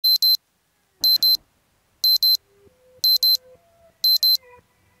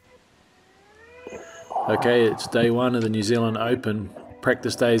Okay, it's day one of the New Zealand Open.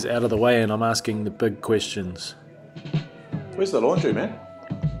 Practice day's out of the way and I'm asking the big questions. Where's the laundry, man?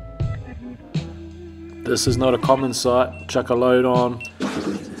 This is not a common sight. Chuck a load on,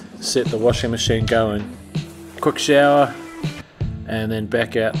 set the washing machine going. Quick shower, and then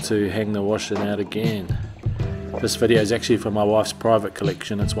back out to hang the washing out again. This video is actually from my wife's private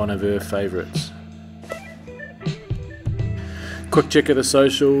collection. It's one of her favourites. Quick check of the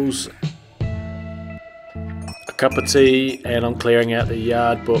socials. A cup of tea, and I'm clearing out the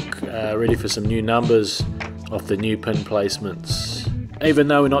yard book, ready for some new numbers off the new pin placements. Even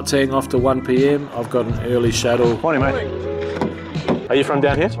though we're not teeing off to 1 PM, I've got an early shuttle. Morning, mate. Are you from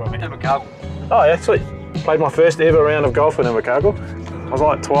down here? Invercargill. Oh, yeah, sweet. Played my first ever round of golf in Invercargill. I was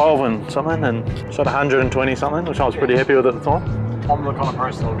like 12 and something and shot 120 something, which I was pretty happy with at the time. I'm the kind of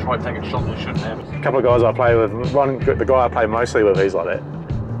person that'll try taking shots that shouldn't have. A couple of guys I play with, the guy I play mostly with, he's like that.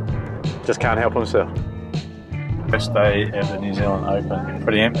 Just can't help himself. First day at the New Zealand Open.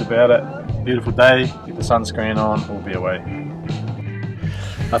 Pretty amped about it. Beautiful day, get the sunscreen on, we'll be away.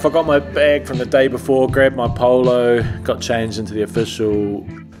 I forgot my bag from the day before, grabbed my polo, got changed into the official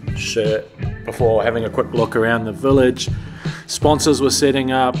shirt before having a quick look around the village. Sponsors were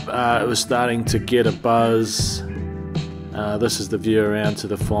setting up, it was starting to get a buzz. This is the view around to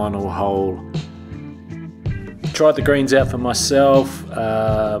the final hole. Tried the greens out for myself,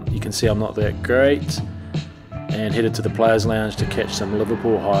 you can see I'm not that great, and headed to the Players Lounge to catch some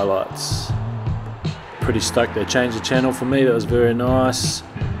Liverpool highlights. Pretty stoked they changed the channel for me, that was very nice.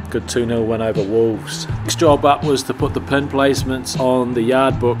 Good 2-0 win over Wolves. Next job up was to put the pin placements on the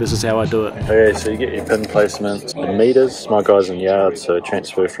yard book. This is how I do it. Okay, so you get your pin placements in metres. My guy's in yards, so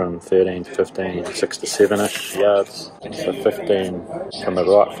transfer from 13 to 15, 6 to 7-ish yards. So 15 from the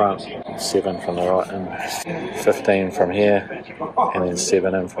right front, 7 from the right in, 15 from here, and then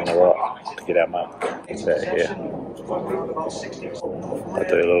 7 in from the right to get our mark. It's about here. I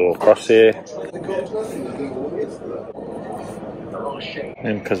do a little cross here.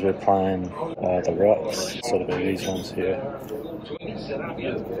 And because we're playing the rights, sort of these ones here.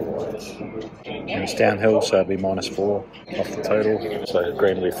 And it's downhill, so it'll be -4 off the total. So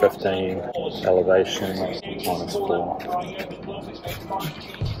green will be 15, elevation -4.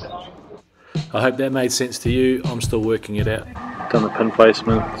 I hope that made sense to you. I'm still working it out. Done the pin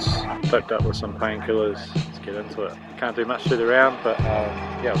placements, doped up with some painkillers. Let's get into it. Can't do much through the round, but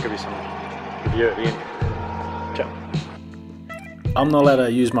yeah, I'll give you some review at the end. Ciao. I'm not allowed to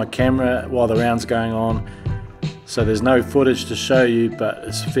use my camera while the round's going on, so there's no footage to show you, but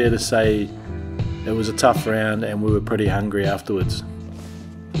it's fair to say it was a tough round and we were pretty hungry afterwards.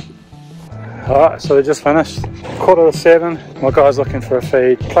 Alright, so we just finished. 7:15, my guy's looking for a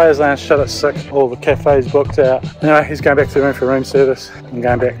feed. Players Lounge shut at 6, all the cafes booked out. Anyway, he's going back to the room for room service. I'm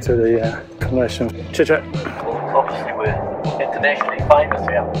going back to the accommodation. Chit chat. Obviously we're internationally famous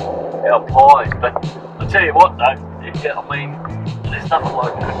our pies, but I'll tell you what though, I mean, there's nothing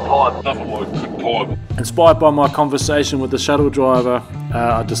like good pie. Inspired by my conversation with the shuttle driver,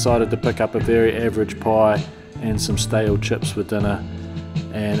 I decided to pick up a very average pie and some stale chips for dinner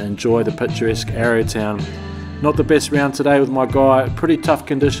and enjoy the picturesque Arrowtown. Not the best round today with my guy, pretty tough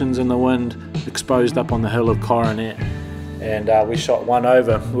conditions in the wind, exposed up on the hill of Coronet, and we shot one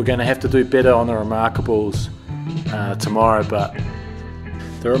over. We're going to have to do better on the Remarkables tomorrow, but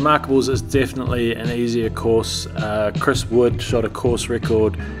the Remarkables is definitely an easier course. Chris Wood shot a course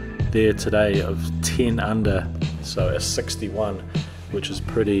record there today of 10 under, so a 61, which is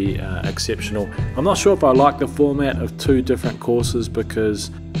pretty exceptional. I'm not sure if I like the format of 2 different courses, because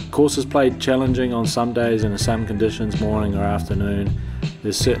courses played challenging on some days and in some conditions, morning or afternoon.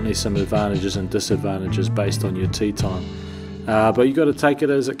 There's certainly some advantages and disadvantages based on your tee time, but you got to take it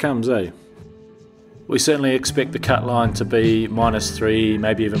as it comes, eh? We certainly expect the cut line to be -3,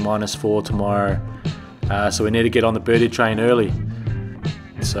 maybe even -4 tomorrow, so we need to get on the birdie train early,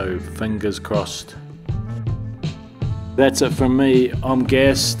 so fingers crossed. That's it from me. I'm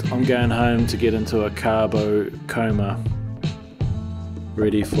gassed. I'm going home to get into a carbo coma,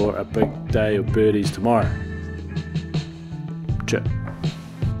 ready for a big day of birdies tomorrow. Ciao.